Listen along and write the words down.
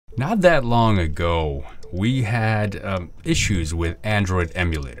Not that long ago, we had issues with Android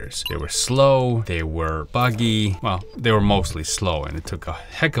emulators. They were slow, they were buggy. Well, they were mostly slow, and it took a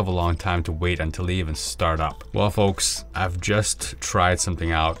heck of a long time to wait until they even start up. Well, folks, I've just tried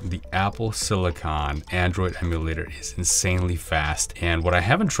something out. The Apple Silicon Android emulator is insanely fast, and what I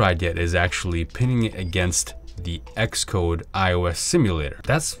haven't tried yet is actually pinning it against the Xcode iOS simulator.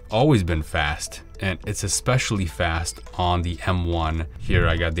 That's always been fast, and it's especially fast on the M1. Here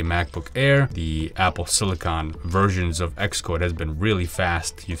I got the MacBook Air. The Apple Silicon versions of Xcode has been really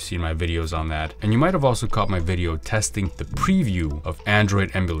fast. You've seen my videos on that. And you might have also caught my video testing the preview of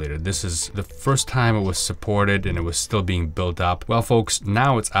Android Emulator. This is the first time it was supported and it was still being built up. Well, folks,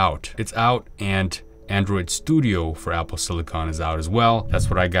 now it's out. It's out, and Android Studio for Apple Silicon is out as well. That's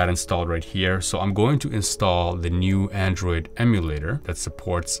what I got installed right here. So I'm going to install the new Android emulator that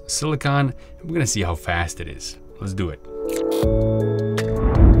supports Silicon. We're gonna see how fast it is. Let's do it.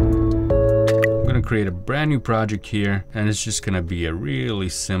 I'm gonna create a brand new project here, and it's just gonna be a really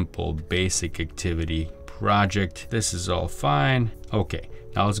simple basic activity project. This is all fine. Okay,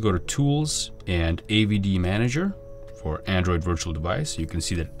 now let's go to Tools and AVD Manager for Android Virtual Device. You can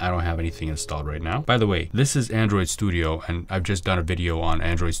see that I don't have anything installed right now. By the way, this is Android Studio, and I've just done a video on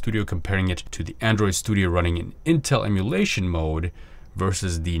Android Studio comparing it to the Android Studio running in Intel emulation mode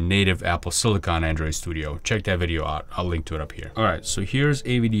versus the native Apple Silicon Android Studio. Check that video out. I'll link to it up here. All right, so here's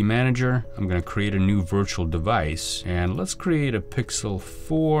AVD Manager. I'm gonna create a new virtual device, and let's create a Pixel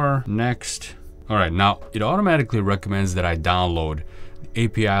 4 next. All right, now it automatically recommends that I download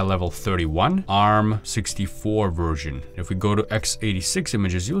API level 31 ARM64 version. If we go to x86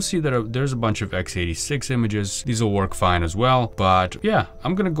 images, you'll see that there's a bunch of x86 images. These will work fine as well, but yeah,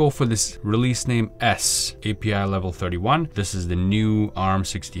 I'm gonna go for this release name S, API level 31. This is the new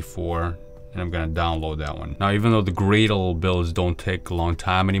ARM64, and I'm gonna download that one. Now, even though the Gradle builds don't take a long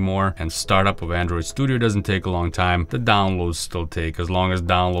time anymore, and startup of Android Studio doesn't take a long time, the downloads still take as long as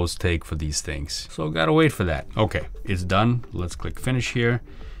downloads take for these things. So gotta wait for that. Okay, it's done. Let's click finish here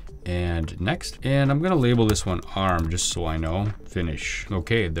and next. And I'm gonna label this one ARM just so I know. Finish.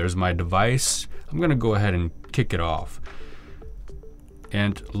 Okay, there's my device. I'm gonna go ahead and kick it off.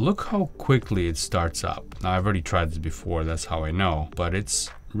 And look how quickly it starts up. Now, I've already tried this before, that's how I know, but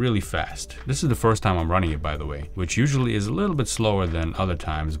it's really fast. This is the first time I'm running it, by the way, which usually is a little bit slower than other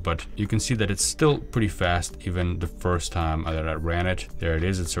times, but you can see that it's still pretty fast even the first time that I ran it. There it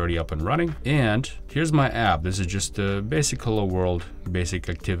is, it's already up and running. And here's my app. This is just a basic Hello World, basic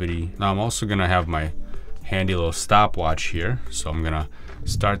activity. Now I'm also gonna have my handy little stopwatch here, so I'm gonna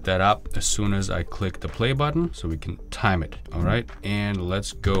start that up as soon as I click the play button so we can time it. All right, and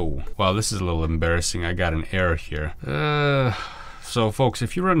let's go. Wow, this is a little embarrassing. I got an error here. So folks,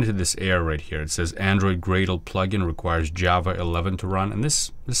 if you run into this error right here, it says Android Gradle plugin requires Java 11 to run. And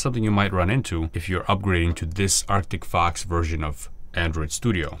this is something you might run into if you're upgrading to this Arctic Fox version of Android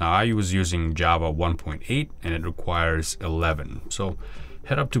Studio. Now, I was using Java 1.8 and it requires 11. So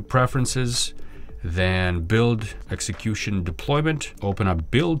head up to Preferences, then Build, Execution, Deployment, open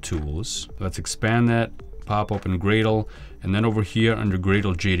up Build Tools. Let's expand that, pop open Gradle, and then over here under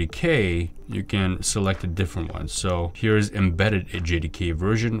Gradle JDK, you can select a different one. So here's embedded JDK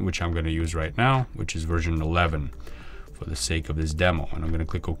version, which I'm gonna use right now, which is version 11 for the sake of this demo. And I'm gonna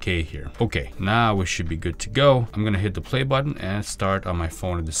click OK here. Okay, now we should be good to go. I'm gonna hit the play button and start on my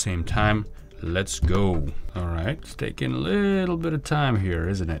phone at the same time. Let's go. All right, it's taking a little bit of time here,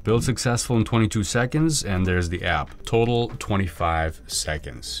 isn't it? Build successful in 22 seconds, and there's the app. Total 25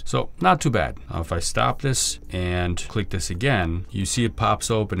 seconds. So not too bad. Now if I stop this and click this again, you see it pops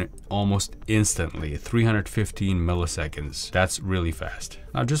open almost instantly, 315 milliseconds. That's really fast.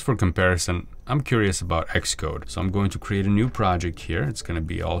 Now just for comparison, I'm curious about Xcode. So I'm going to create a new project here. It's gonna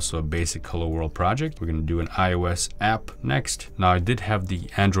be also a basic Hello World project. We're gonna do an iOS app next. Now I did have the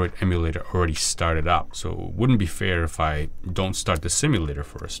Android emulator already started up, so it wouldn't be fair if I don't start the simulator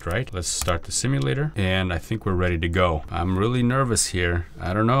first, right? Let's start the simulator, and I think we're ready to go. I'm really nervous here.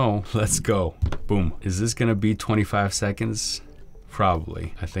 I don't know. Let's go. Boom. Is this gonna be 25 seconds?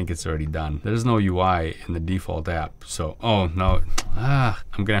 Probably. I think it's already done. There's no UI in the default app. So, oh no, I'm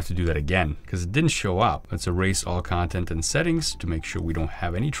gonna have to do that again because it didn't show up. Let's erase all content and settings to make sure we don't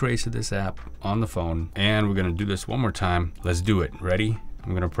have any trace of this app on the phone. And we're gonna do this one more time. Let's do it. Ready?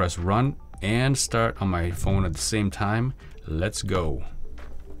 I'm gonna press run and start on my phone at the same time. Let's go.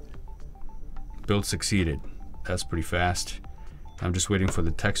 Build succeeded. That's pretty fast. I'm just waiting for the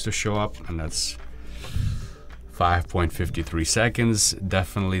text to show up, and that's 5.53 seconds.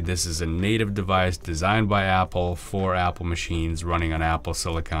 Definitely this is a native device designed by Apple for Apple machines running on Apple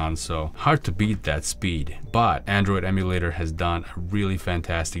Silicon, so hard to beat that speed. But Android Emulator has done a really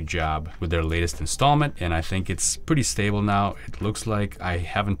fantastic job with their latest installment, and I think it's pretty stable now. It looks like, I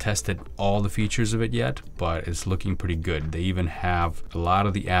haven't tested all the features of it yet, but it's looking pretty good. They even have a lot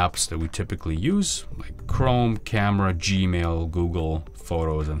of the apps that we typically use, like Chrome, Camera, Gmail, Google,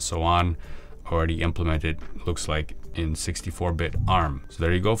 Photos, and so on, already implemented, looks like, in 64-bit ARM. So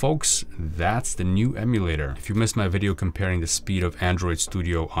there you go, folks. That's the new emulator. If you missed my video comparing the speed of Android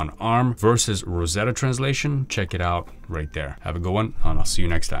Studio on ARM versus Rosetta translation, check it out right there. Have a good one, and I'll see you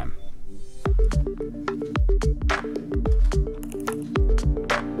next time.